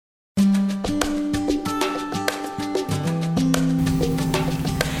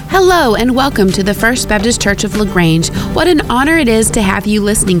Hello and welcome to the First Baptist Church of LaGrange. What an honor it is to have you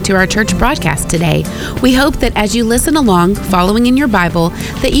listening to our church broadcast today. We hope that as you listen along, following in your Bible,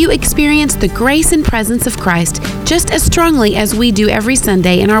 that you experience the grace and presence of Christ just as strongly as we do every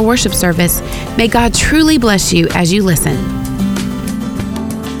Sunday in our worship service. May God truly bless you as you listen.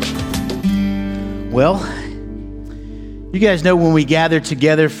 Well, you guys know when we gather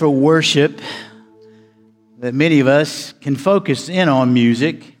together for worship that many of us can focus in on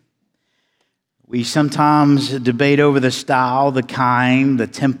music. We sometimes debate over the style, the kind, the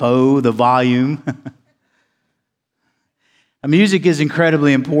tempo, the volume. Music is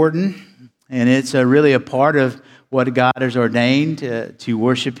incredibly important, and it's really a part of what God has ordained to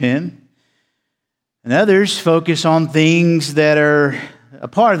worship Him. And others focus on things that are a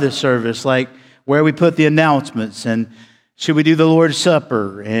part of the service, like where we put the announcements, and should we do the Lord's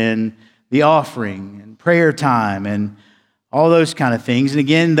Supper, and the offering, and prayer time, and all those kind of things. And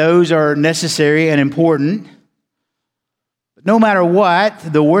again, those are necessary and important. But no matter what,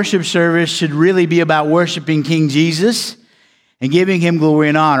 the worship service should really be about worshiping King Jesus and giving Him glory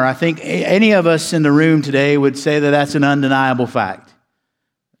and honor. I think any of us in the room today would say that that's an undeniable fact.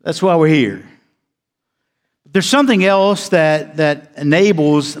 That's why we're here. But there's something else that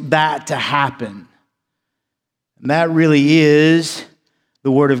enables that to happen. And that really is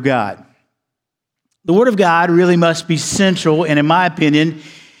the Word of God. The Word of God really must be central, and in my opinion,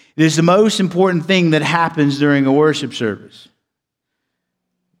 it is the most important thing that happens during a worship service.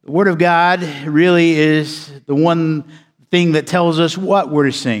 The Word of God really is the one thing that tells us what we're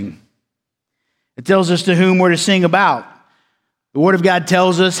to sing. It tells us to whom we're to sing about. The Word of God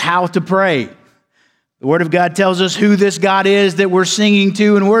tells us how to pray. The Word of God tells us who this God is that we're singing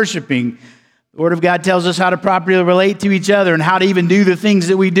to and worshiping. The Word of God tells us how to properly relate to each other and how to even do the things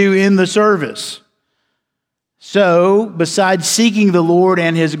that we do in the service. So, besides seeking the Lord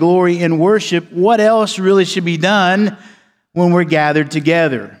and His glory in worship, what else really should be done when we're gathered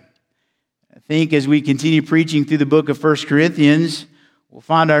together? I think as we continue preaching through the book of 1 Corinthians, we'll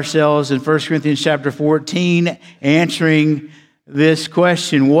find ourselves in 1 Corinthians chapter 14 answering this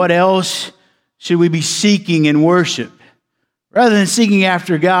question. What else should we be seeking in worship? Rather than seeking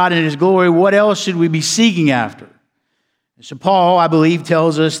after God and His glory, what else should we be seeking after? So Paul, I believe,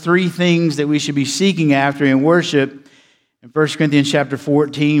 tells us three things that we should be seeking after in worship in 1 Corinthians chapter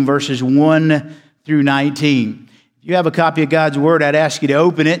 14, verses 1 through 19. If you have a copy of God's Word, I'd ask you to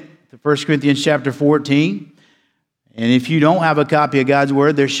open it to 1 Corinthians chapter 14. And if you don't have a copy of God's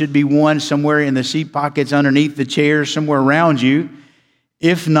Word, there should be one somewhere in the seat pockets underneath the chairs, somewhere around you.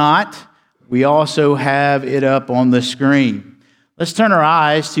 If not, we also have it up on the screen. Let's turn our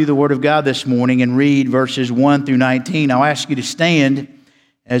eyes to the Word of God this morning and read verses 1 through 19. I'll ask you to stand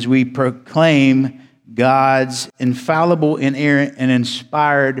as we proclaim God's infallible, inerrant, and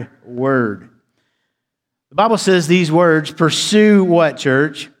inspired Word. The Bible says these words, pursue what,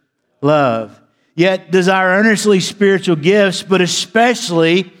 church? Love. Yet desire earnestly spiritual gifts, but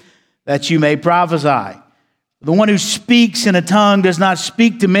especially that you may prophesy. The one who speaks in a tongue does not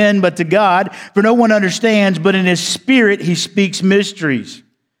speak to men, but to God, for no one understands, but in his spirit he speaks mysteries.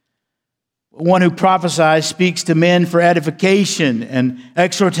 The one who prophesies speaks to men for edification and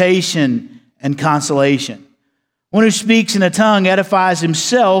exhortation and consolation. One who speaks in a tongue edifies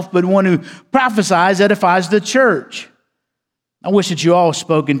himself, but one who prophesies edifies the church. I wish that you all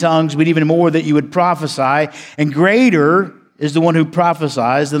spoke in tongues, but even more that you would prophesy. And greater is the one who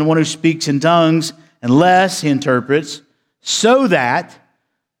prophesies than the one who speaks in tongues, unless he interprets, so that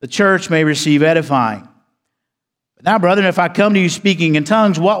the church may receive edifying. But now, brethren, if I come to you speaking in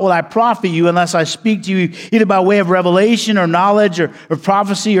tongues, what will I profit you unless I speak to you either by way of revelation or knowledge or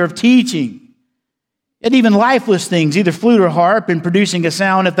prophecy or of teaching? And even lifeless things, either flute or harp, in producing a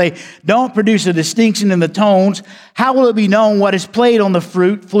sound, if they don't produce a distinction in the tones, how will it be known what is played on the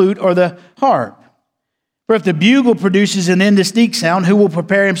flute or the harp? For if the bugle produces an indistinct sound, who will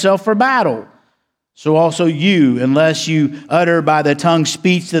prepare himself for battle? So also you, unless you utter by the tongue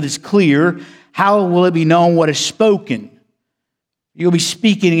speech that is clear, how will it be known what is spoken? You'll be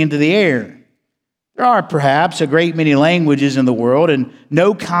speaking into the air. There are perhaps a great many languages in the world, and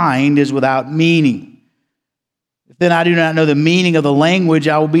no kind is without meaning. If then I do not know the meaning of the language,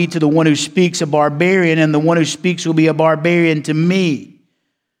 I will be to the one who speaks a barbarian, and the one who speaks will be a barbarian to me.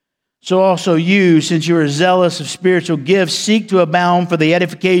 So also you, since you are zealous of spiritual gifts, seek to abound for the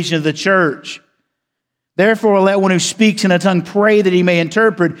edification of the church. Therefore, let one who speaks in a tongue pray that he may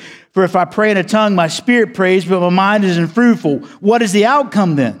interpret. For if I pray in a tongue, my spirit prays, but my mind is unfruitful. What is the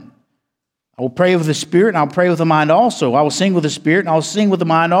outcome then? I will pray with the spirit, and I'll pray with the mind also. I will sing with the spirit, and I'll sing with the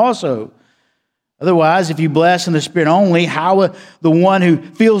mind also. Otherwise, if you bless in the Spirit only, how will the one who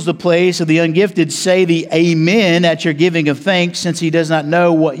fills the place of the ungifted say the amen at your giving of thanks, since he does not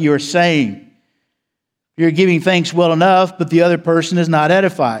know what you're saying? You're giving thanks well enough, but the other person is not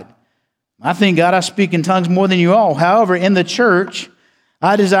edified. I thank God I speak in tongues more than you all. However, in the church,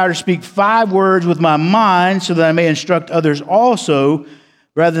 I desire to speak 5 words with my mind so that I may instruct others also,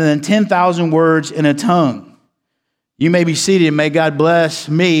 rather than 10,000 words in a tongue. You may be seated, and may God bless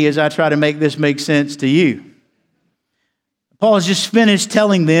me as I try to make this make sense to you. Paul has just finished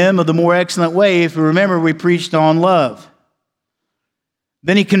telling them of the more excellent way. If you remember, we preached on love.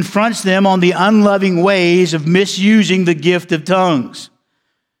 Then he confronts them on the unloving ways of misusing the gift of tongues.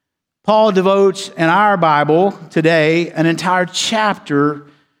 Paul devotes in our Bible today an entire chapter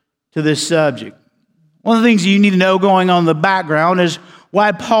to this subject. One of the things you need to know going on in the background is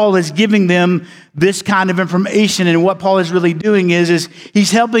why Paul is giving them this kind of information, and what Paul is really doing is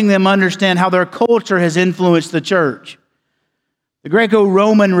he's helping them understand how their culture has influenced the church. The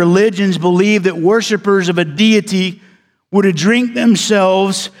Greco-Roman religions believed that worshipers of a deity were to drink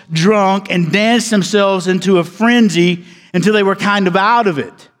themselves drunk and dance themselves into a frenzy until they were kind of out of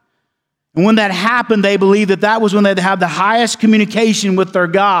it. And when that happened, they believed that was when they'd have the highest communication with their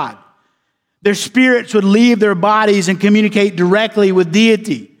God. Their spirits would leave their bodies and communicate directly with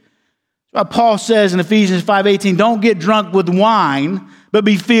deity. That's why Paul says in Ephesians 5:18, don't get drunk with wine, but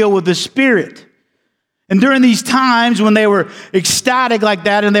be filled with the Spirit. And during these times when they were ecstatic like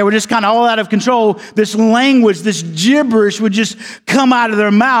that and they were just kind of all out of control, this language, this gibberish would just come out of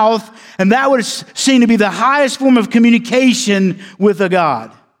their mouth, and that was seen to be the highest form of communication with a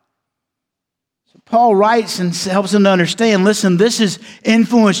God. Paul writes and helps them to understand, listen, this has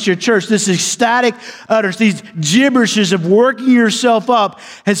influenced your church. This ecstatic utterance, these gibberishes of working yourself up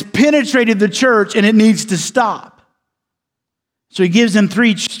has penetrated the church, and it needs to stop. So he gives them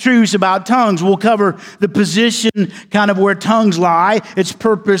 3 truths about tongues. We'll cover the position, kind of where tongues lie, its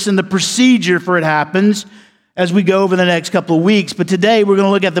purpose, and the procedure for it happens as we go over the next couple of weeks. But today we're going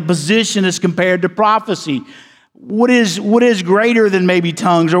to look at the position as compared to prophecy. What is greater than maybe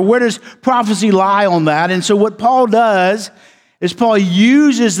tongues, or where does prophecy lie on that? And so what Paul does is Paul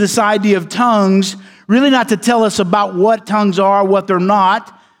uses this idea of tongues really not to tell us about what tongues are, what they're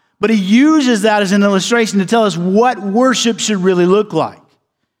not, but he uses that as an illustration to tell us what worship should really look like.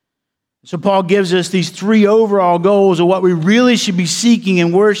 So Paul gives us these 3 overall goals of what we really should be seeking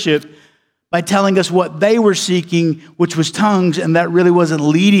in worship by telling us what they were seeking, which was tongues, and that really wasn't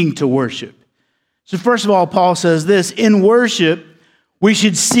leading to worship. So first of all, Paul says this: in worship, we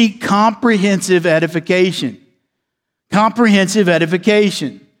should seek comprehensive edification. Comprehensive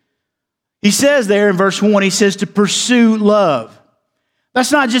edification. He says there in verse 1, he says to pursue love.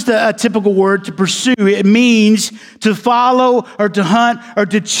 That's not just a typical word, to pursue. It means to follow or to hunt or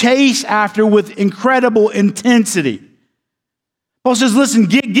to chase after with incredible intensity. Paul says, listen,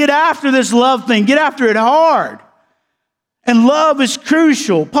 get after this love thing. Get after it hard. And love is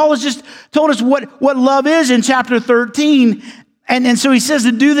crucial. Paul has just told us what love is in chapter 13. And so he says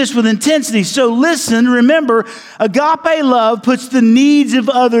to do this with intensity. So listen, remember, agape love puts the needs of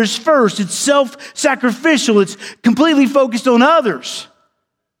others first. It's self-sacrificial. It's completely focused on others.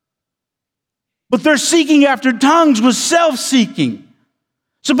 But their seeking after tongues was self-seeking.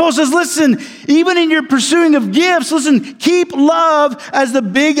 So Paul says, listen, even in your pursuing of gifts, listen, keep love as the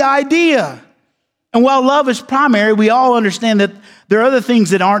big idea. And while love is primary, we all understand that there are other things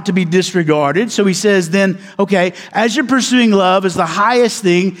that aren't to be disregarded. So he says then, okay, as you're pursuing love as the highest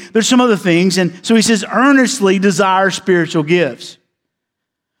thing, there's some other things. And so he says, earnestly desire spiritual gifts.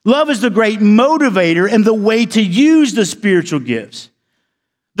 Love is the great motivator and the way to use the spiritual gifts.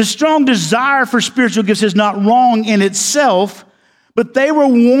 The strong desire for spiritual gifts is not wrong in itself, but they were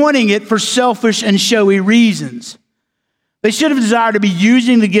wanting it for selfish and showy reasons. They should have desired to be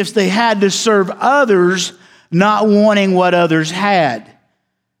using the gifts they had to serve others, not wanting what others had.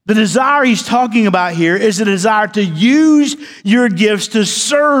 The desire he's talking about here is the desire to use your gifts to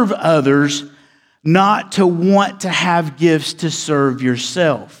serve others, not to want to have gifts to serve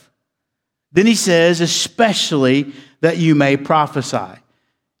yourself. Then he says, especially that you may prophesy.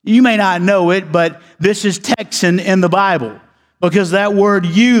 You may not know it, but this is Texan in the Bible, because that word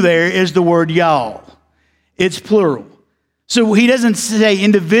you there is the word y'all. It's plural. So he doesn't say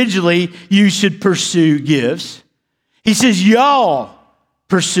individually you should pursue gifts. He says y'all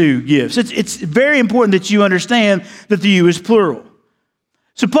pursue gifts. It's very important that you understand that the you is plural.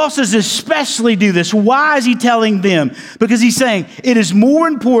 So Paul says especially do this. Why is he telling them? Because he's saying it is more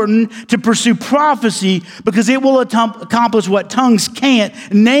important to pursue prophecy because it will accomplish what tongues can't,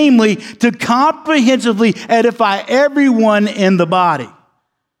 namely to comprehensively edify everyone in the body.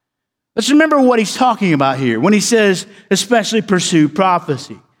 Let's remember what he's talking about here when he says, especially pursue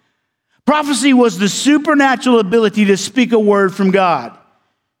prophecy. Prophecy was the supernatural ability to speak a word from God.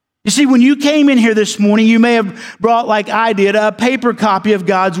 You see, when you came in here this morning, you may have brought, like I did, a paper copy of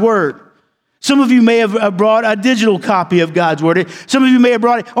God's word. Some of you may have brought a digital copy of God's word. Some of you may have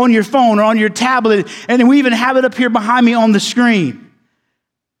brought it on your phone or on your tablet, and we even have it up here behind me on the screen.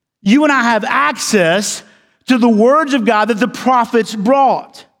 You and I have access to the words of God that the prophets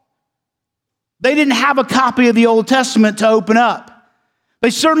brought. They didn't have a copy of the Old Testament to open up.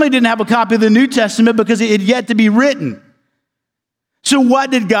 They certainly didn't have a copy of the New Testament because it had yet to be written. So what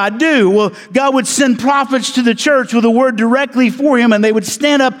did God do? Well, God would send prophets to the church with a word directly for him, and they would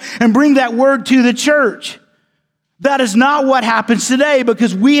stand up and bring that word to the church. That is not what happens today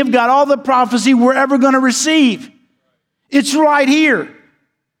because we have got all the prophecy we're ever going to receive. It's right here.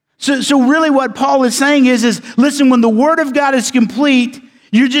 So really what Paul is saying is listen, when the word of God is complete,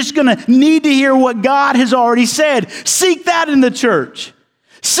 you're just going to need to hear what God has already said. Seek that in the church.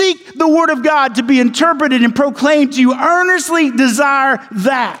 Seek the word of God to be interpreted and proclaimed to you. Earnestly desire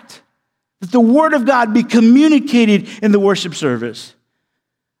that the word of God be communicated in the worship service.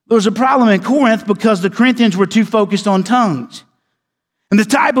 There was a problem in Corinth because the Corinthians were too focused on tongues. And the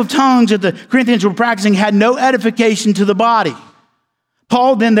type of tongues that the Corinthians were practicing had no edification to the body.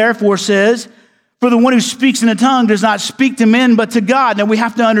 Paul then therefore says, for the one who speaks in a tongue does not speak to men but to God. Now we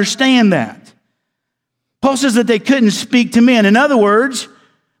have to understand that. Paul says that they couldn't speak to men. In other words,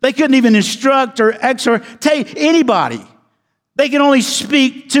 they couldn't even instruct or exhortate anybody. They can only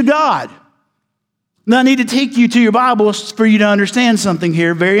speak to God. Now I need to take you to your Bibles for you to understand something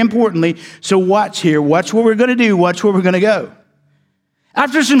here, very importantly. So watch here. Watch what we're going to do. Watch where we're going to go.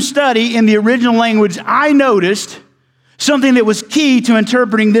 After some study in the original language, I noticed something that was key to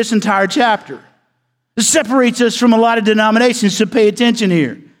interpreting this entire chapter. This separates us from a lot of denominations, so pay attention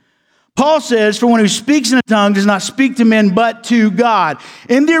here. Paul says, for one who speaks in a tongue does not speak to men but to God.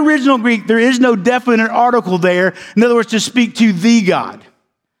 In the original Greek, there is no definite article there. In other words, to speak to the God.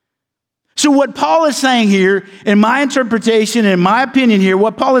 So what Paul is saying here, in my interpretation, in my opinion here,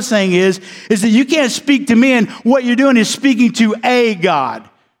 what Paul is saying is that you can't speak to men. What you're doing is speaking to a God.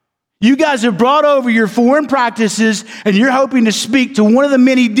 You guys have brought over your foreign practices, and you're hoping to speak to one of the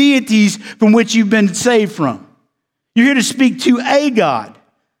many deities from which you've been saved from. You're here to speak to a God.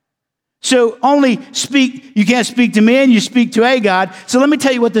 So you can't speak to men, you speak to a God. So let me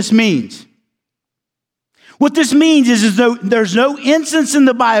tell you what this means. What this means is there's no instance in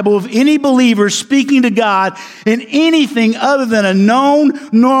the Bible of any believer speaking to God in anything other than a known,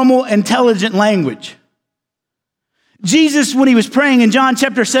 normal, intelligent language. Jesus, when he was praying in John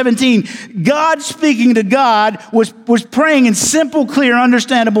chapter 17, God speaking to God was praying in simple, clear,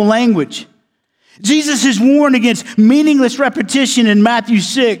 understandable language. Jesus is warned against meaningless repetition in Matthew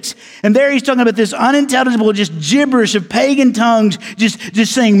 6. And there he's talking about this unintelligible, just gibberish of pagan tongues,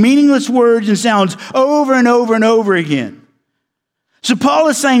 just saying meaningless words and sounds over and over and over again. So Paul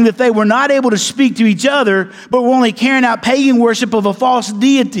is saying that they were not able to speak to each other, but were only carrying out pagan worship of a false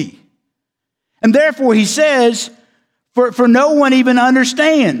deity. And therefore he says, for no one even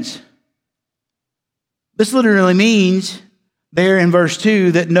understands. This literally means there in verse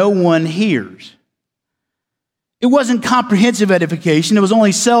 2 that no one hears. It wasn't comprehensive edification. It was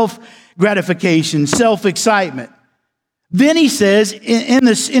only self-gratification, self-excitement. Then he says in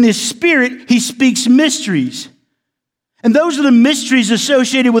his spirit, he speaks mysteries. And those are the mysteries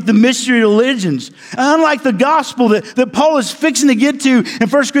associated with the mystery religions. And unlike the gospel that Paul is fixing to get to in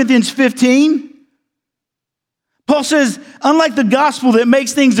 1 Corinthians 15, Paul says, unlike the gospel that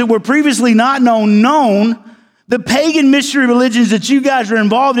makes things that were previously not known, the pagan mystery religions that you guys are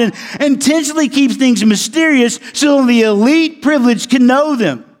involved in intentionally keeps things mysterious so only the elite privileged can know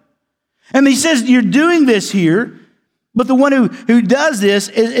them. And he says, you're doing this here, but the one who does this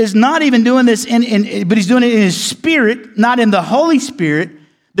is not even doing this, but he's doing it in his spirit, not in the Holy Spirit,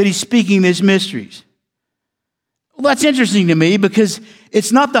 that he's speaking these mysteries. Well, that's interesting to me because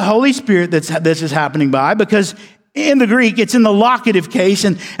it's not the Holy Spirit this is happening by, because in the Greek, it's in the locative case,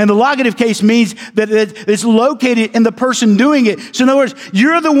 and the locative case means that it's located in the person doing it. So in other words,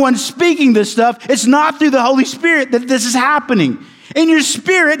 you're the one speaking this stuff. It's not through the Holy Spirit that this is happening. In your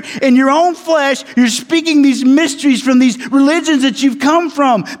spirit, in your own flesh, you're speaking these mysteries from these religions that you've come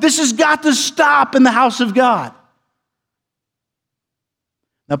from. This has got to stop in the house of God.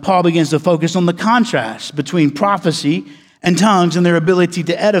 Now, Paul begins to focus on the contrast between prophecy and tongues and their ability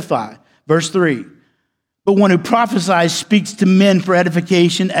to edify. Verse 3. But one who prophesies speaks to men for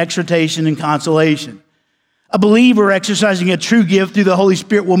edification, exhortation, and consolation. A believer exercising a true gift through the Holy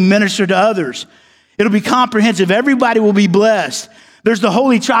Spirit will minister to others. It'll be comprehensive. Everybody will be blessed. There's the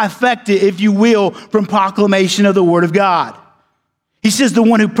holy trifecta, if you will, from proclamation of the word of God. He says the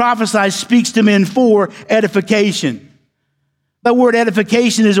one who prophesies speaks to men for edification. That word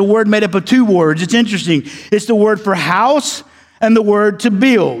edification is a word made up of two words. It's interesting. It's the word for house and the word to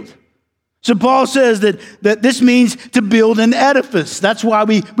build. So Paul says that this means to build an edifice. That's why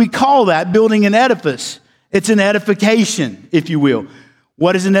we call that building an edifice. It's an edification, if you will.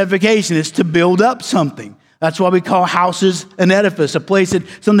 What is an edification? It's to build up something. That's why we call houses an edifice, a place that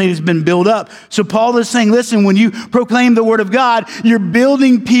something has been built up. So Paul is saying, listen, when you proclaim the word of God, you're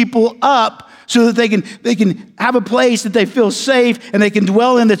building people up so that they can have a place that they feel safe and they can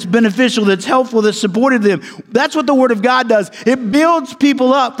dwell in that's beneficial, that's helpful, that's supported them. That's what the word of God does. It builds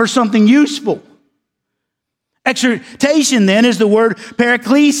people up for something useful. Exhortation then is the word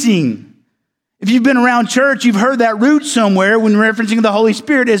paraklesin. If you've been around church, you've heard that root somewhere when referencing the Holy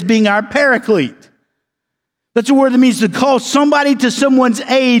Spirit as being our paraclete. That's a word that means to call somebody to someone's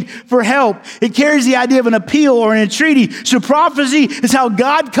aid for help. It carries the idea of an appeal or an entreaty. So prophecy is how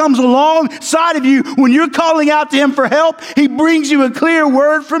God comes alongside of you when you're calling out to him for help. He brings you a clear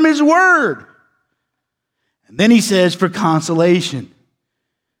word from his word. And then he says for consolation.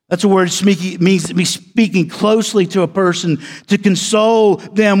 That's a word means to be speaking closely to a person, to console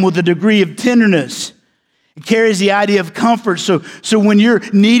them with a degree of tenderness. It carries the idea of comfort. So when you're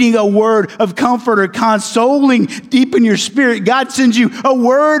needing a word of comfort or consoling deep in your spirit, God sends you a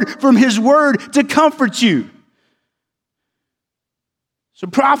word from his word to comfort you. So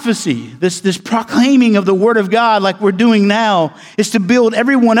prophecy, this proclaiming of the word of God like we're doing now, is to build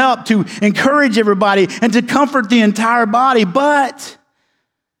everyone up, to encourage everybody, and to comfort the entire body. But,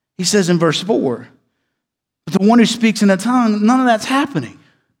 he says in verse 4, but the one who speaks in a tongue, none of that's happening.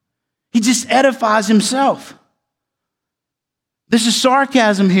 He just edifies himself. This is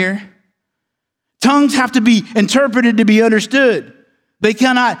sarcasm here. Tongues have to be interpreted to be understood. They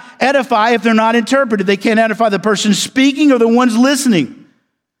cannot edify if they're not interpreted. They can't edify the person speaking or the ones listening.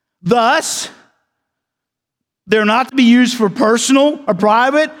 Thus, they're not to be used for personal or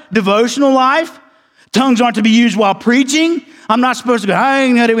private devotional life. Tongues aren't to be used while preaching. I'm not supposed to go,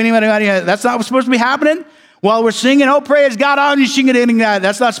 that's not what's supposed to be happening. While we're singing, oh, praise God,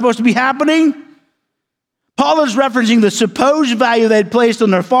 that's not supposed to be happening. Paul is referencing the supposed value they'd placed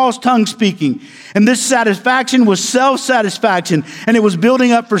on their false tongue speaking. And this satisfaction was self-satisfaction, and it was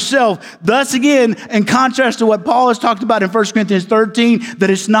building up for self. Thus, again, in contrast to what Paul has talked about in 1 Corinthians 13,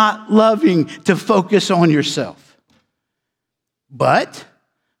 that it's not loving to focus on yourself. But,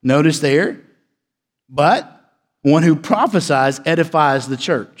 notice there, but one who prophesies edifies the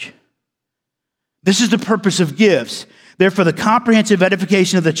church. This is the purpose of gifts. They're for the comprehensive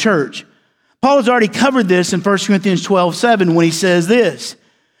edification of the church. Paul has already covered this in 1 Corinthians 12:7 when he says this,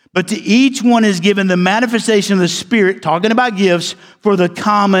 but to each one is given the manifestation of the Spirit, talking about gifts, for the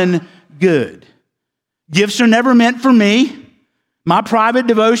common good. Gifts are never meant for me. My private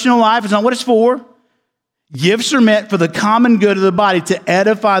devotional life is not what it's for. Gifts are meant for the common good of the body, to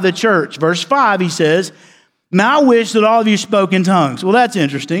edify the church. Verse 5, he says, now I wish that all of you spoke in tongues. Well, that's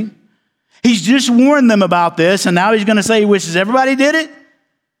interesting. He's just warned them about this, and now he's going to say he wishes everybody did it.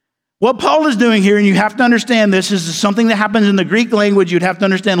 What Paul is doing here, and you have to understand this, is something that happens in the Greek language. You'd have to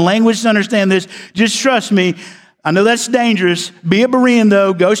understand language to understand this. Just trust me. I know that's dangerous. Be a Berean,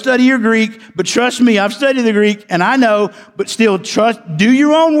 though. Go study your Greek. But trust me, I've studied the Greek, and I know, but still do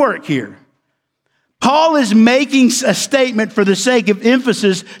your own work here. Paul is making a statement for the sake of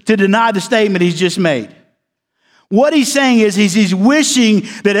emphasis to deny the statement he's just made. What he's saying is he's wishing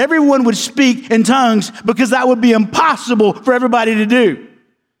that everyone would speak in tongues because that would be impossible for everybody to do.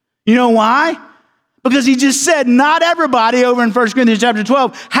 You know why? Because he just said not everybody over in 1 Corinthians chapter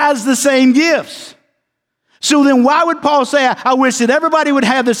 12 has the same gifts. So then why would Paul say, I wish that everybody would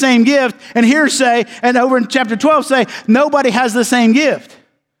have the same gift, and here say, and over in chapter 12 say, nobody has the same gift?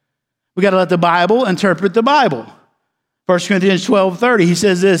 We got to let the Bible interpret the Bible. 1 Corinthians 12:30, he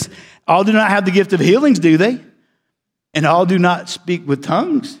says this, all do not have the gift of healings, do they? And all do not speak with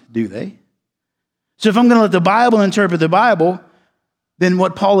tongues, do they? So if I'm going to let the Bible interpret the Bible, then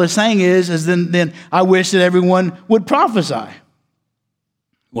what Paul is saying is then I wish that everyone would prophesy.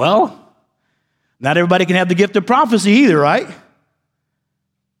 Well, not everybody can have the gift of prophecy either, right?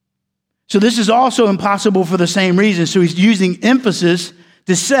 So this is also impossible for the same reason. So he's using emphasis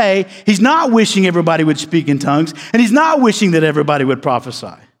to say he's not wishing everybody would speak in tongues, and he's not wishing that everybody would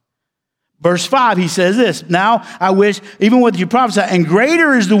prophesy. Verse 5, he says this, now I wish, even what you prophesy, and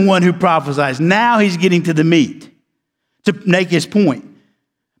greater is the one who prophesies. Now he's getting to the meat to make his point.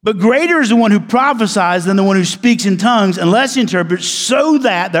 But greater is the one who prophesies than the one who speaks in tongues, unless he interprets, so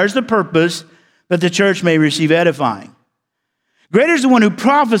that, there's the purpose, that the church may receive edifying. Greater is the one who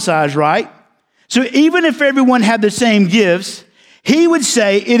prophesies, right? So even if everyone had the same gifts, he would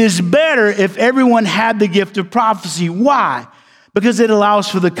say it is better if everyone had the gift of prophecy. Why? Because it allows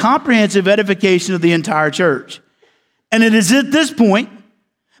for the comprehensive edification of the entire church. And it is at this point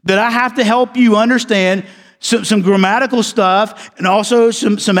that I have to help you understand some grammatical stuff and also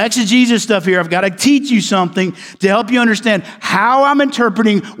some exegesis stuff here. I've got to teach you something to help you understand how I'm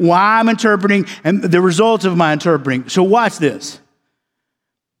interpreting, why I'm interpreting, and the results of my interpreting. So watch this.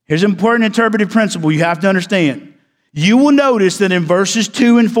 Here's an important interpretive principle you have to understand. You will notice that in verses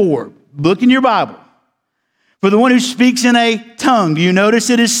 2 and 4, look in your Bible. For the one who speaks in a tongue, do you notice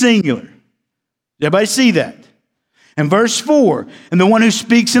it is singular? Does everybody see that? In verse 4, and the one who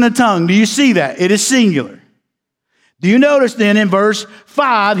speaks in a tongue, do you see that? It is singular. Do you notice then in verse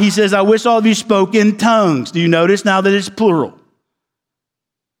 5, he says, I wish all of you spoke in tongues. Do you notice now that it's plural?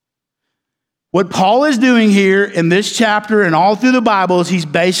 What Paul is doing here in this chapter and all through the Bible is he's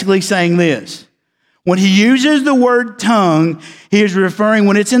basically saying this. When he uses the word tongue, he is referring,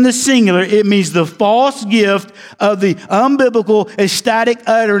 when it's in the singular, it means the false gift of the unbiblical ecstatic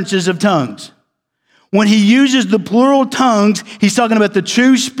utterances of tongues. When he uses the plural tongues, he's talking about the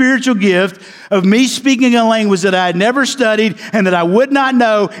true spiritual gift of me speaking a language that I had never studied and that I would not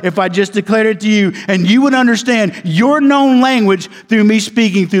know if I just declared it to you, and you would understand your known language through me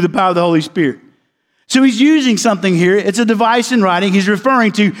speaking through the power of the Holy Spirit. So he's using something here. It's a device in writing. He's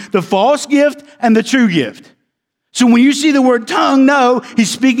referring to the false gift and the true gift. So when you see the word tongue, no,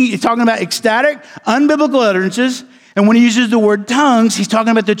 he's talking about ecstatic, unbiblical utterances. And when he uses the word tongues, he's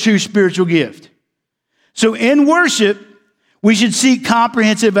talking about the true spiritual gift. So in worship, we should seek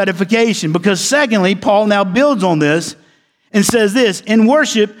comprehensive edification because secondly, Paul now builds on this and says this, in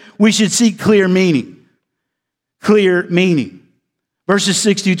worship, we should seek clear meaning. Clear meaning. Verses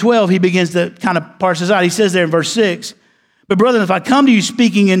 6 through 12, he begins to kind of parse this out. He says there in verse 6, but brethren, if I come to you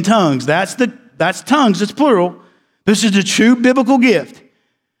speaking in tongues, that's tongues, it's plural. This is the true biblical gift.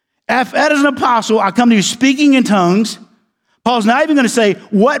 If as an apostle, I come to you speaking in tongues, Paul's not even going to say,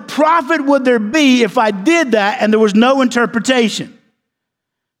 what profit would there be if I did that and there was no interpretation?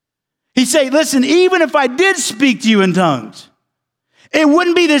 He'd say, listen, even if I did speak to you in tongues, it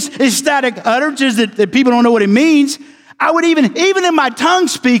wouldn't be this ecstatic utterances that people don't know what it means. I would even in my tongue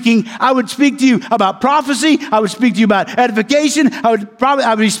speaking, I would speak to you about prophecy. I would speak to you about edification. I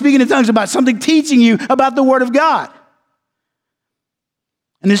would be speaking in tongues about something, teaching you about the Word of God.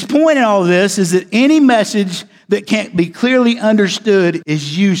 And his point in all of this is that any message that can't be clearly understood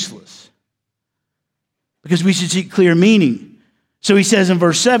is useless because we should seek clear meaning. So he says in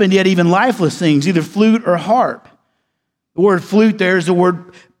verse 7, yet even lifeless things, either flute or harp. The word flute there is the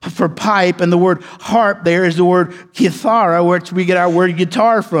word for pipe, and the word harp there is the word kithara, which we get our word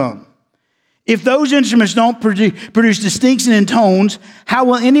guitar from. If those instruments don't produce distinction in tones, how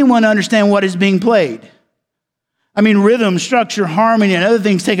will anyone understand what is being played? I mean, rhythm, structure, harmony, and other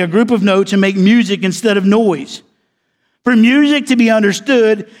things take a group of notes and make music instead of noise. For music to be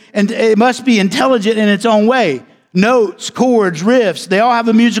understood, and it must be intelligent in its own way. Notes, chords, riffs, they all have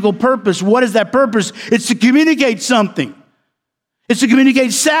a musical purpose. What is that purpose? It's to communicate something. It's to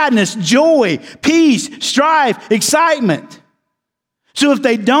communicate sadness, joy, peace, strife, excitement. So if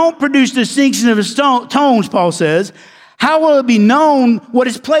they don't produce distinction of tones, Paul says, how will it be known what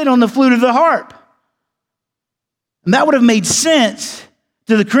is played on the flute or the harp? And that would have made sense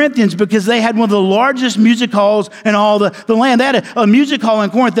to the Corinthians because they had one of the largest music halls in all the land. They had a music hall in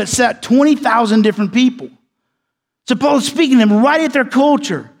Corinth that sat 20,000 different people. So Paul is speaking to them right at their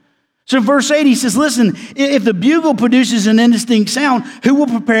culture. So in verse 8, he says, listen, if the bugle produces an indistinct sound, who will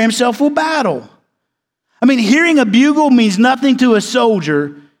prepare himself for battle? I mean, hearing a bugle means nothing to a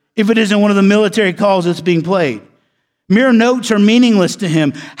soldier if it isn't one of the military calls that's being played. Mere notes are meaningless to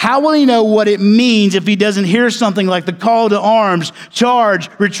him. How will he know what it means if he doesn't hear something like the call to arms, charge,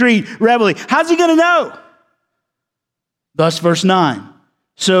 retreat, reveille? How's he going to know? Thus, verse 9,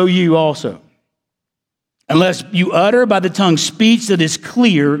 so you also. Unless you utter by the tongue speech that is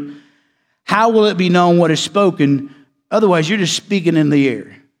clear, how will it be known what is spoken? Otherwise, you're just speaking in the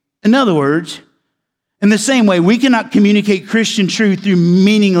air. In other words, in the same way, we cannot communicate Christian truth through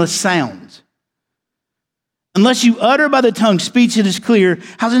meaningless sounds. Unless you utter by the tongue speech that is clear,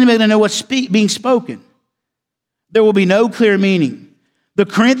 how's anybody going to know what's being spoken? There will be no clear meaning. The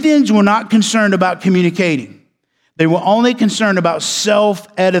Corinthians were not concerned about communicating. They were only concerned about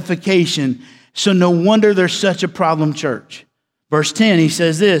self-edification. So no wonder there's such a problem church. Verse 10, he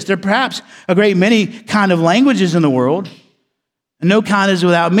says this, there are perhaps a great many kind of languages in the world, and no kind is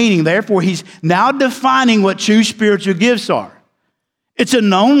without meaning. Therefore, he's now defining what true spiritual gifts are. It's a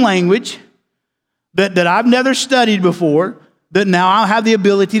known language that I've never studied before, that now I have the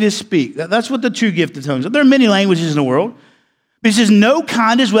ability to speak. That's what the true gift of tongues is. There are many languages in the world. But he says no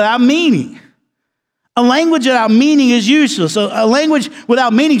kind is without meaning. A language without meaning is useless. So a language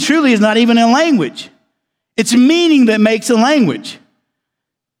without meaning truly is not even a language. It's meaning that makes a language.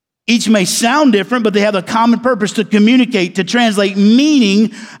 Each may sound different, but they have a common purpose to communicate, to translate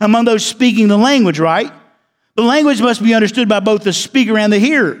meaning among those speaking the language, right? The language must be understood by both the speaker and the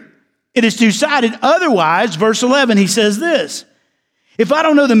hearer. It is two-sided. Otherwise, verse 11, he says this: if I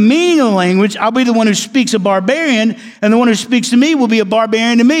don't know the meaning of the language, I'll be the one who speaks a barbarian, and the one who speaks to me will be a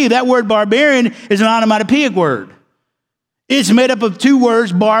barbarian to me. That word barbarian is an onomatopoeic word. It's made up of two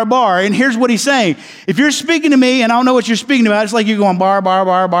words, bar, bar. And here's what he's saying. If you're speaking to me and I don't know what you're speaking about, it's like you're going bar, bar,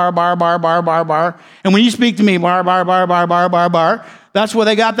 bar, bar, bar, bar, bar, bar, bar. And when you speak to me, bar, bar, bar, bar, bar, bar, bar, that's where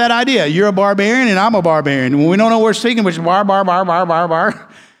they got that idea. You're a barbarian and I'm a barbarian. When we don't know what we're speaking, which is bar, bar, bar, bar, bar, bar.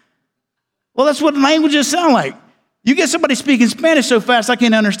 Well, that's what languages sound like. You get somebody speaking Spanish so fast I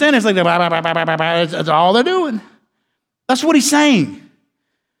can't understand it. It's like that's all they're doing. That's what he's saying.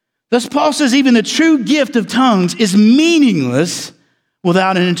 Thus, Paul says even the true gift of tongues is meaningless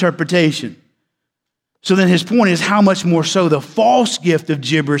without an interpretation. So then his point is how much more so the false gift of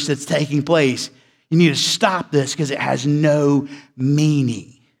gibberish that's taking place. You need to stop this because it has no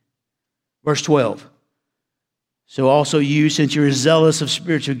meaning. Verse 12. So also you, since you are zealous of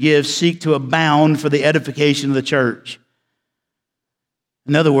spiritual gifts, seek to abound for the edification of the church.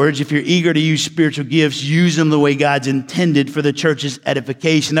 In other words, if you're eager to use spiritual gifts, use them the way God's intended for the church's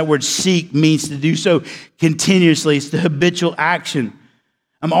edification. That word seek means to do so continuously. It's the habitual action.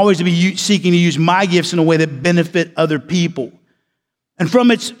 I'm always to be seeking to use my gifts in a way that benefit other people. And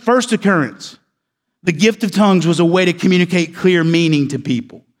from its first occurrence, the gift of tongues was a way to communicate clear meaning to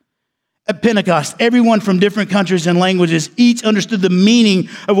people. At Pentecost, everyone from different countries and languages each understood the meaning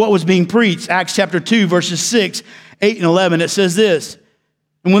of what was being preached. Acts chapter 2, verses 6, 8, and 11, it says this: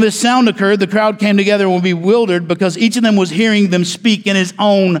 and when this sound occurred, the crowd came together and were bewildered because each of them was hearing them speak in his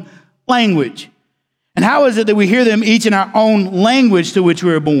own language. And how is it that we hear them each in our own language to which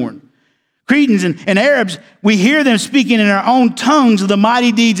we were born? Cretans and Arabs, we hear them speaking in our own tongues of the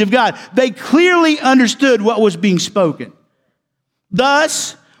mighty deeds of God. They clearly understood what was being spoken.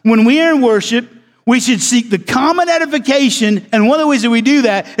 Thus, when we are in worship, we should seek the common edification, and one of the ways that we do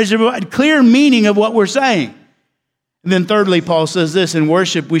that is to provide clear meaning of what we're saying. And then thirdly, Paul says this: in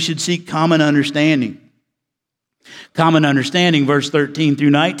worship, we should seek common understanding. Common understanding, verse 13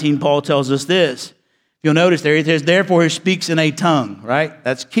 through 19, Paul tells us this. You'll notice there, he says, therefore he speaks in a tongue, right?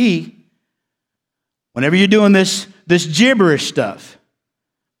 That's key. Whenever you're doing this gibberish stuff,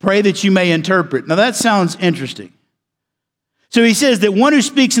 pray that you may interpret. Now that sounds interesting. So he says that one who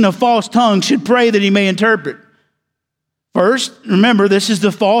speaks in a false tongue should pray that he may interpret. First, remember, this is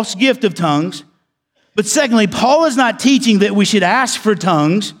the false gift of tongues. But secondly, Paul is not teaching that we should ask for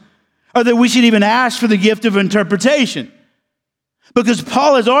tongues or that we should even ask for the gift of interpretation. Because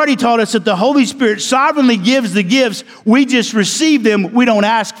Paul has already taught us that the Holy Spirit sovereignly gives the gifts. We just receive them. We don't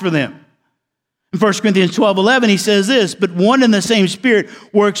ask for them. In 1 Corinthians 12:11, he says this: but one and the same Spirit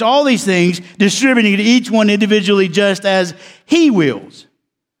works all these things, distributing to each one individually just as he wills.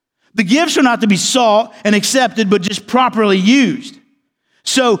 The gifts are not to be sought and accepted, but just properly used.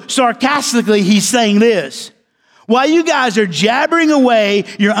 So sarcastically, he's saying this: while you guys are jabbering away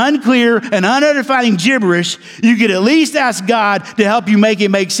your unclear and unedifying gibberish, you could at least ask God to help you make it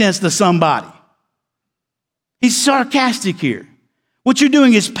make sense to somebody. He's sarcastic here. What you're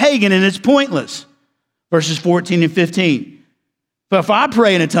doing is pagan and it's pointless. Verses 14 and 15. But if I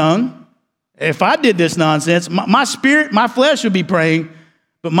pray in a tongue, if I did this nonsense, my spirit, my flesh would be praying,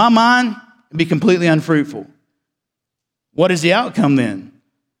 but my mind would be completely unfruitful. What is the outcome then?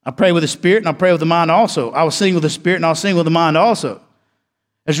 I pray with the spirit and I pray with the mind also. I will sing with the spirit and I'll sing with the mind also.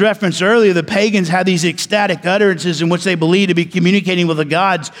 As referenced earlier, the pagans had these ecstatic utterances in which they believed to be communicating with the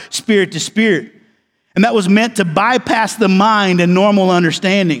gods spirit to spirit. And that was meant to bypass the mind and normal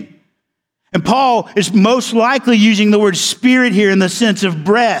understanding. And Paul is most likely using the word spirit here in the sense of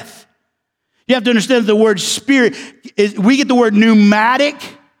breath. You have to understand that the word spirit, we get the word pneumatic,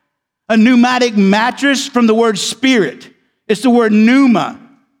 a pneumatic mattress from the word spirit. It's the word pneuma.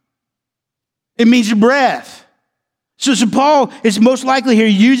 It means breath. So Paul is most likely here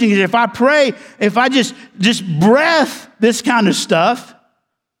using it. If I pray, if I just breath this kind of stuff,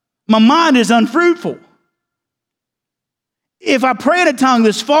 my mind is unfruitful. If I pray in a tongue,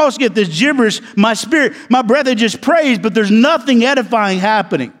 this false gift, this gibberish, my spirit, my breath, it just prays, but there's nothing edifying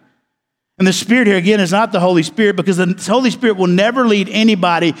happening. And the Spirit here, again, is not the Holy Spirit, because the Holy Spirit will never lead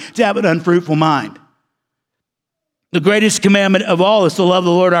anybody to have an unfruitful mind. The greatest commandment of all is to love the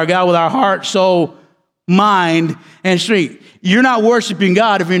Lord our God with our heart, soul, mind, and strength. You're not worshiping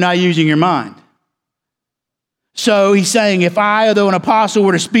God if you're not using your mind. So he's saying, if I, although an apostle,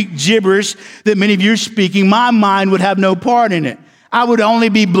 were to speak gibberish that many of you are speaking, my mind would have no part in it. I would only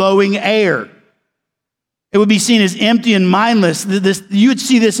be blowing air. It would be seen as empty and mindless. You would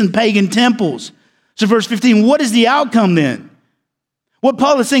see this in pagan temples. So verse 15, what is the outcome then? What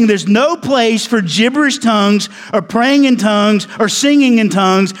Paul is saying, there's no place for gibberish tongues or praying in tongues or singing in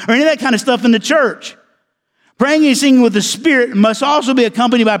tongues or any of that kind of stuff in the church. Praying and singing with the Spirit must also be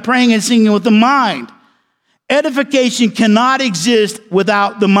accompanied by praying and singing with the mind. Edification cannot exist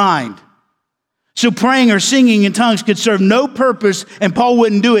without the mind. So praying or singing in tongues could serve no purpose, and Paul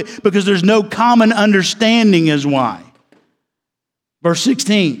wouldn't do it because there's no common understanding is why. Verse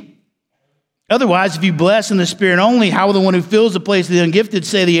 16. Otherwise, if you bless in the Spirit only, how will the one who fills the place of the ungifted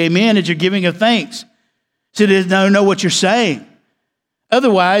say the amen at your giving of thanks? So they don't know what you're saying.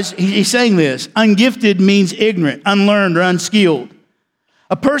 Otherwise, he's saying this, ungifted means ignorant, unlearned, or unskilled.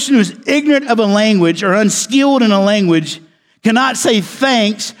 A person who's ignorant of a language or unskilled in a language cannot say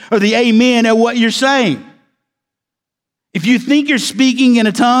thanks or the amen at what you're saying. If you think you're speaking in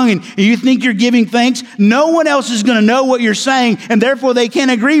a tongue and you think you're giving thanks, no one else is going to know what you're saying, and therefore they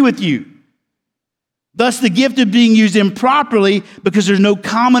can't agree with you. Thus, the gift is being used improperly because there's no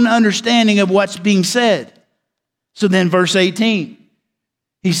common understanding of what's being said. So then verse 18,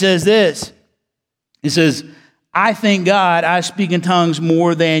 he says this. He says, I thank God I speak in tongues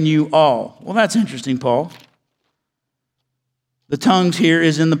more than you all. Well, that's interesting, Paul. The tongues here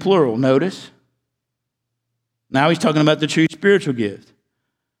is in the plural, notice. Now he's talking about the true spiritual gift.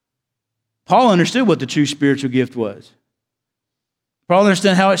 Paul understood what the true spiritual gift was. Paul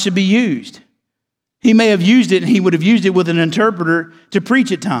understood how it should be used. He may have used it, and he would have used it with an interpreter to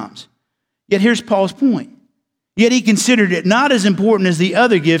preach at times. Yet here's Paul's point. Yet he considered it not as important as the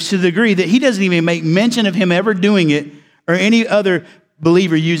other gifts to the degree that he doesn't even make mention of him ever doing it or any other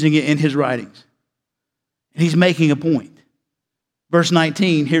believer using it in his writings. And he's making a point. Verse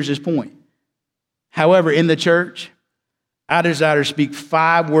 19, here's his point. However, in the church, I desire to speak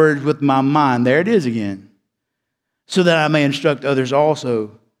 5 words with my mind. There it is again. So that I may instruct others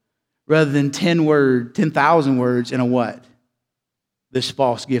also, rather than 10,000 words in a what? This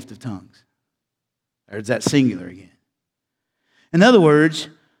false gift of tongues. There's that singular again. In other words,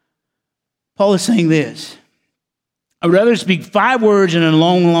 Paul is saying this. I'd rather speak 5 words in a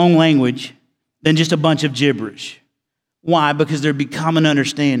long, long language than just a bunch of gibberish. Why? Because there'd be common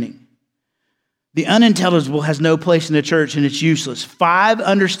understanding. The unintelligible has no place in the church and it's useless. 5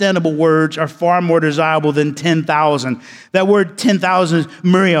 understandable words are far more desirable than 10,000. That word 10,000 is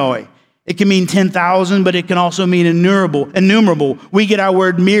myrioi. It can mean 10,000, but it can also mean innumerable. We get our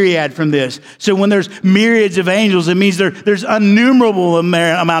word myriad from this. So when there's myriads of angels, it means there's innumerable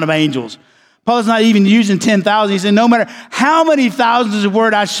amount of angels. Paul's not even using 10,000. He said, no matter how many thousands of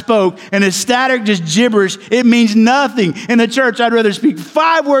words I spoke, and it's static, just gibberish, it means nothing. In the church, I'd rather speak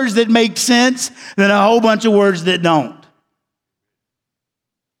 5 words that make sense than a whole bunch of words that don't.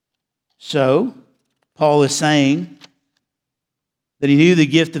 So, Paul is saying that he knew the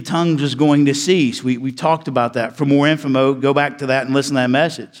gift of tongues was going to cease. We've talked about that. For more info, go back to that and listen to that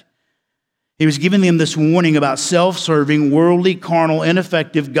message. He was giving them this warning about self-serving, worldly, carnal,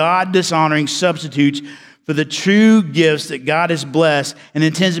 ineffective, God-dishonoring substitutes for the true gifts that God has blessed and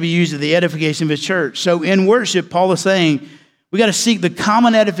intends to be used at the edification of his church. So in worship, Paul is saying, we got to seek the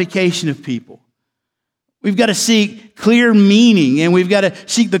common edification of people. We've got to seek clear meaning, and we've got to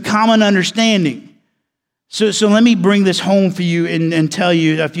seek the common understanding. So let me bring this home for you and tell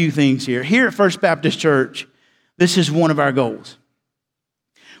you a few things here. Here at First Baptist Church, this is one of our goals.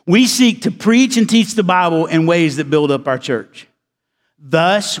 We seek to preach and teach the Bible in ways that build up our church.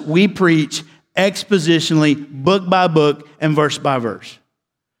 Thus, we preach expositionally, book by book, and verse by verse.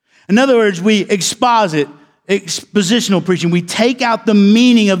 In other words, we exposit, expositional preaching. We take out the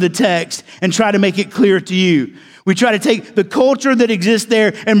meaning of the text and try to make it clear to you. We try to take the culture that exists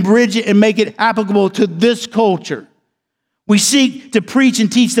there and bridge it and make it applicable to this culture. We seek to preach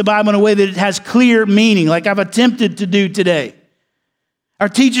and teach the Bible in a way that it has clear meaning, like I've attempted to do today. Our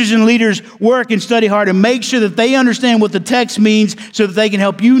teachers and leaders work and study hard and make sure that they understand what the text means so that they can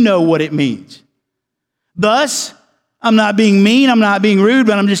help you know what it means. Thus, I'm not being mean, I'm not being rude,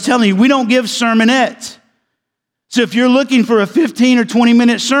 but I'm just telling you, we don't give sermonettes. So if you're looking for a 15 or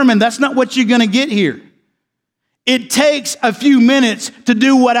 20-minute sermon, that's not what you're going to get here. It takes a few minutes to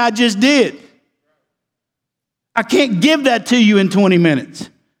do what I just did. I can't give that to you in 20 minutes.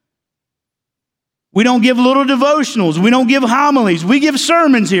 We don't give little devotionals. We don't give homilies. We give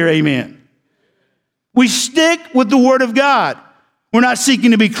sermons here, amen. We stick with the Word of God. We're not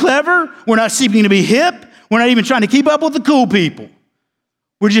seeking to be clever. We're not seeking to be hip. We're not even trying to keep up with the cool people.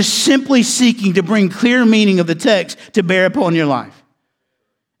 We're just simply seeking to bring clear meaning of the text to bear upon your life.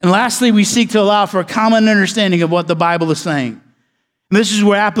 And lastly, we seek to allow for a common understanding of what the Bible is saying. And this is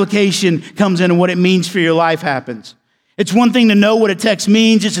where application comes in and what it means for your life happens. It's one thing to know what a text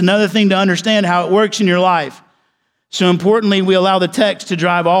means. It's another thing to understand how it works in your life. So importantly, we allow the text to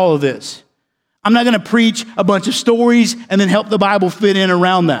drive all of this. I'm not going to preach a bunch of stories and then help the Bible fit in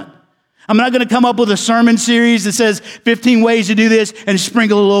around that. I'm not going to come up with a sermon series that says 15 ways to do this and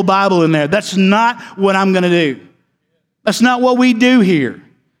sprinkle a little Bible in there. That's not what I'm going to do. That's not what we do here.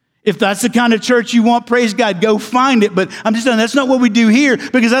 If that's the kind of church you want, praise God, go find it. But I'm just saying that's not what we do here,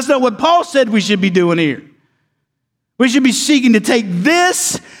 because that's not what Paul said we should be doing here. We should be seeking to take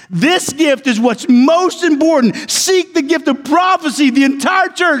this gift is what's most important. Seek the gift of prophecy. The entire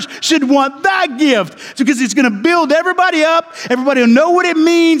church should want that gift because it's going to build everybody up. Everybody will know what it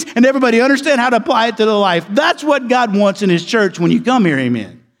means, and everybody understand how to apply it to their life. That's what God wants in his church when you come here,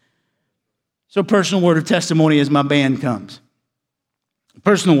 amen. So personal word of testimony as my band comes.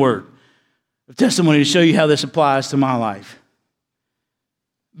 Personal word of testimony to show you how this applies to my life.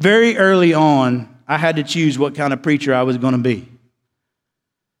 Very early on, I had to choose what kind of preacher I was going to be.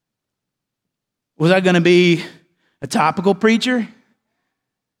 Was I going to be a topical preacher?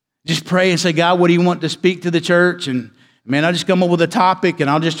 Just pray and say, God, what do you want to speak to the church? And man, I just come up with a topic and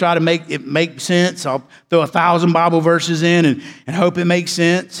I'll just try to make it make sense. I'll throw 1,000 Bible verses in and hope it makes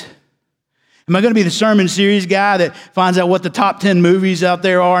sense. Am I going to be the sermon series guy that finds out what the top 10 movies out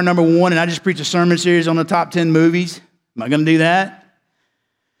there are, number one, and I just preach a sermon series on the top 10 movies? Am I going to do that?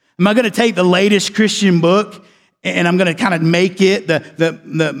 Am I going to take the latest Christian book and I'm going to kind of make it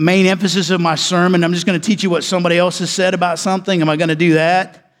the main emphasis of my sermon? I'm just going to teach you what somebody else has said about something. Am I going to do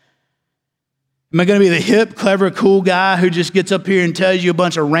that? Am I going to be the hip, clever, cool guy who just gets up here and tells you a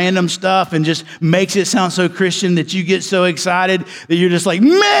bunch of random stuff and just makes it sound so Christian that you get so excited that you're just like,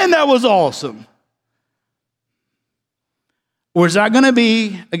 man, that was awesome? Or is I going to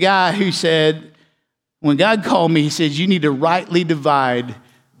be a guy who said, when God called me, he says, you need to rightly divide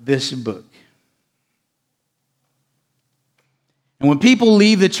this book? And when people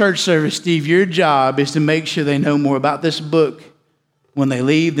leave the church service, Steve, your job is to make sure they know more about this book when they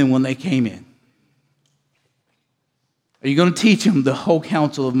leave than when they came in. Are you going to teach them the whole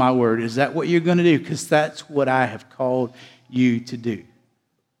counsel of my word? Is that what you're going to do? Because that's what I have called you to do.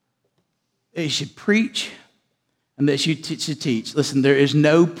 They should preach and they should teach. Listen, there is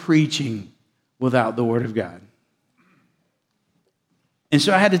no preaching without the word of God. And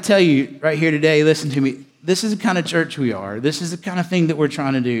so I had to tell you right here today, listen to me, this is the kind of church we are. This is the kind of thing that we're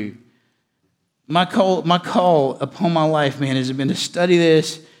trying to do. My call upon my life, man, has been to study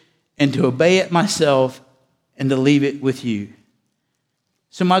this and to obey it myself and to leave it with you.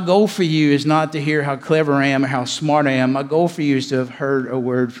 So my goal for you is not to hear how clever I am or how smart I am. My goal for you is to have heard a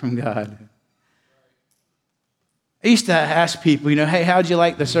word from God. I used to ask people, hey, how'd you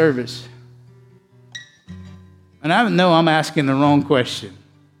like the service? And I know I'm asking the wrong question.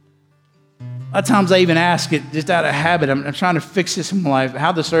 A lot of times I even ask it just out of habit. I'm trying to fix this in my life.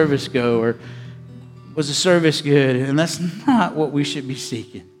 How'd the service go? Or was the service good? And that's not what we should be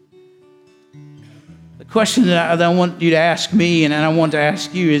seeking. The question that I want you to ask me and I want to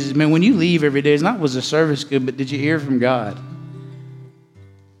ask you is, man, when you leave every day, it's not was the service good, but did you hear from God?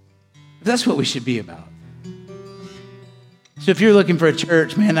 That's what we should be about. So if you're looking for a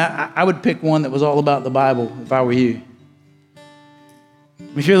church, man, I would pick one that was all about the Bible if I were you.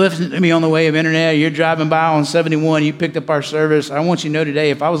 If you're listening to me on the way of internet, you're driving by on 71, you picked up our service, I want you to know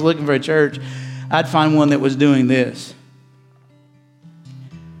today, if I was looking for a church, I'd find one that was doing this.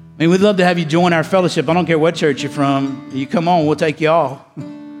 I mean, we'd love to have you join our fellowship. I don't care what church you're from. You come on, we'll take you all.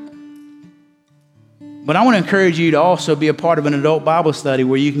 But I want to encourage you to also be a part of an adult Bible study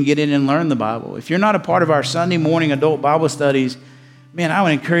where you can get in and learn the Bible. If you're not a part of our Sunday morning adult Bible studies, man, I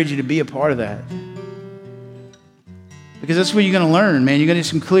would encourage you to be a part of that. Because that's where you're going to learn, man. You're going to get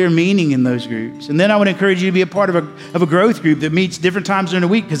some clear meaning in those groups. And then I would encourage you to be a part of a growth group that meets different times during the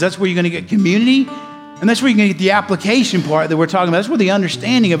week, because that's where you're going to get community, and that's where you're going to get the application part that we're talking about. That's where the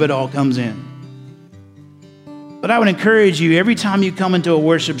understanding of it all comes in. But I would encourage you, every time you come into a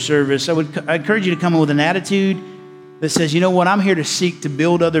worship service, I encourage you to come in with an attitude that says, you know what, I'm here to seek to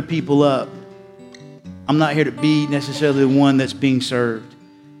build other people up. I'm not here to be necessarily the one that's being served.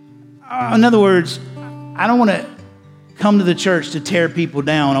 In other words, I don't want to come to the church to tear people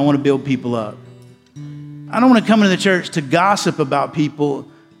down. I want to build people up. I don't want to come into the church to gossip about people.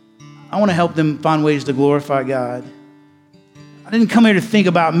 I want to help them find ways to glorify God. I didn't come here to think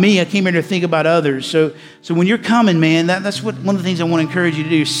about me. I came here to think about others. So when you're coming, man, that's what one of the things I want to encourage you to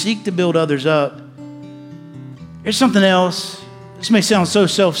do. Seek to build others up. Here's something else. This may sound so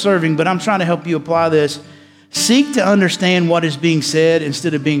self-serving, but I'm trying to help you apply this. Seek to understand what is being said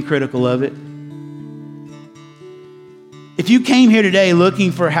instead of being critical of it. If you came here today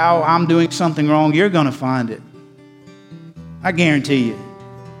looking for how I'm doing something wrong, you're going to find it. I guarantee you.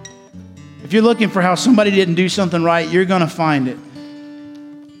 If you're looking for how somebody didn't do something right, you're going to find it.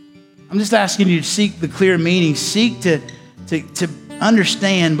 I'm just asking you to seek the clear meaning. Seek to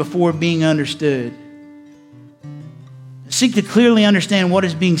understand before being understood. Seek to clearly understand what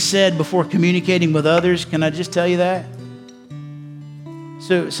is being said before communicating with others. Can I just tell you that?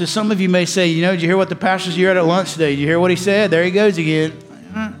 So some of you may say, did you hear what the pastor's here at lunch today? Did you hear what he said? There he goes again.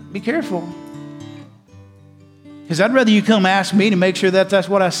 Be careful. Because I'd rather you come ask me to make sure that that's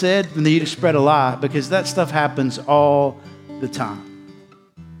what I said than you to spread a lie, because that stuff happens all the time.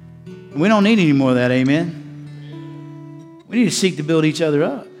 And we don't need any more of that, amen? We need to seek to build each other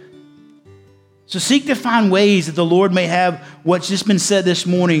up. So seek to find ways that the Lord may have what's just been said this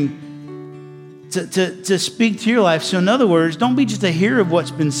morning to speak to your life. So in other words, don't be just a hearer of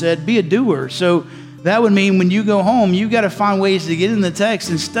what's been said, be a doer. So that would mean when you go home, you've got to find ways to get in the text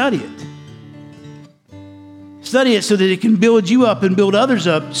and study it. Study it so that it can build you up and build others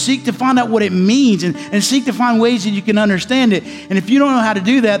up. Seek to find out what it means and seek to find ways that you can understand it. And if you don't know how to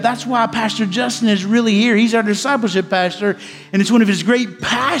do that, that's why Pastor Justin is really here. He's our discipleship pastor, and it's one of his great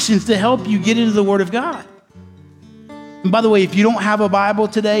passions to help you get into the Word of God. And by the way, if you don't have a Bible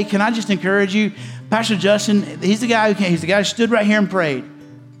today, can I just encourage you? Pastor Justin, he's the guy who stood right here and prayed.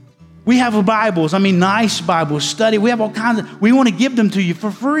 We have Bibles, nice Bibles, study. We have all kinds we want to give them to you for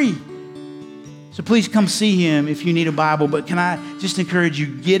free. So please come see him if you need a Bible. But can I just encourage you,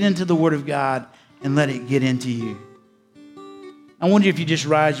 get into the Word of God and let it get into you. I wonder if you just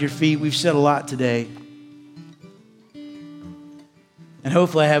rise your feet. We've said a lot today. And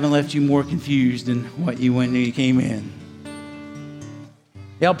hopefully I haven't left you more confused than what you when you came in.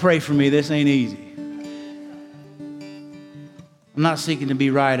 Y'all pray for me. This ain't easy. I'm not seeking to be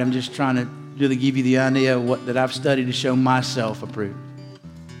right. I'm just trying to really give you the idea of that I've studied to show myself approved.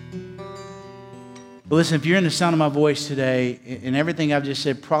 But listen, if you're in the sound of my voice today and everything I've just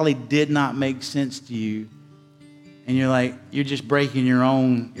said probably did not make sense to you, and you're just breaking your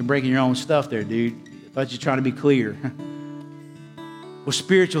own stuff there, dude. I thought you were trying to be clear. Well,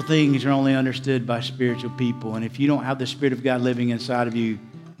 spiritual things are only understood by spiritual people. And if you don't have the Spirit of God living inside of you,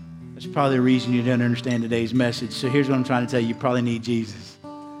 that's probably the reason you don't understand today's message. So here's what I'm trying to tell you. You probably need Jesus.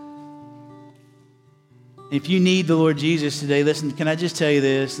 If you need the Lord Jesus today, listen, can I just tell you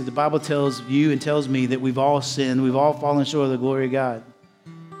this? That the Bible tells you and tells me that we've all sinned. We've all fallen short of the glory of God.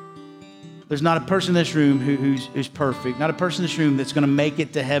 There's not a person in this room who's perfect. Not a person in this room that's going to make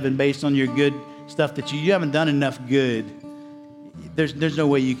it to heaven based on your good stuff that you haven't done enough good. There's no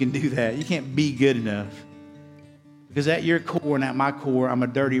way you can do that. You can't be good enough. Because at your core and at my core, I'm a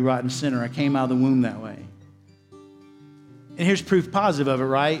dirty, rotten sinner. I came out of the womb that way. And here's proof positive of it,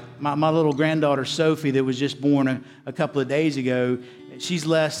 right? My little granddaughter, Sophie, that was just born a couple of days ago, she's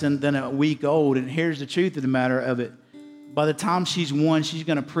less than a week old. And here's the truth of the matter of it. By the time she's 1, she's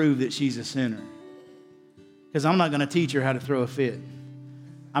going to prove that she's a sinner. Because I'm not going to teach her how to throw a fit.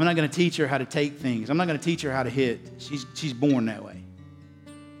 I'm not going to teach her how to take things. I'm not going to teach her how to hit. She's born that way.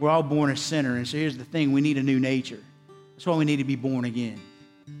 We're all born a sinner. And so here's the thing. We need a new nature. That's why we need to be born again.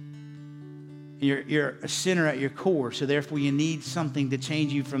 You're a sinner at your core, so therefore you need something to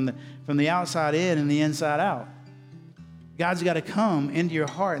change you from the outside in and the inside out. God's got to come into your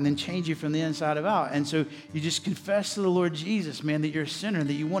heart and then change you from the inside out. And so you just confess to the Lord Jesus, man, that you're a sinner,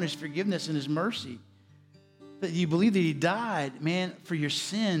 that you want His forgiveness and His mercy, that you believe that He died, man, for your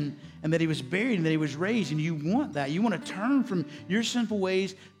sin, and that He was buried and that He was raised, and you want that. You want to turn from your sinful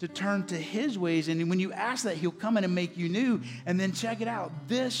ways to turn to His ways, and when you ask that, He'll come in and make you new, and then check it out.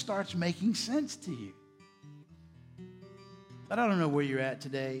 This starts making sense to you. But I don't know where you're at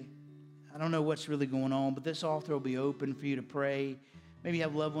today. I don't know what's really going on, but this altar will be open for you to pray. Maybe you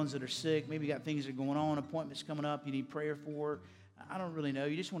have loved ones that are sick. Maybe you got things that are going on, appointments coming up you need prayer for. I don't really know.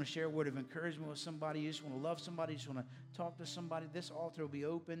 You just want to share a word of encouragement with somebody. You just want to love somebody. You just want to talk to somebody. This altar will be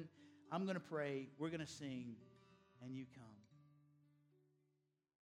open. I'm going to pray. We're going to sing, and you come.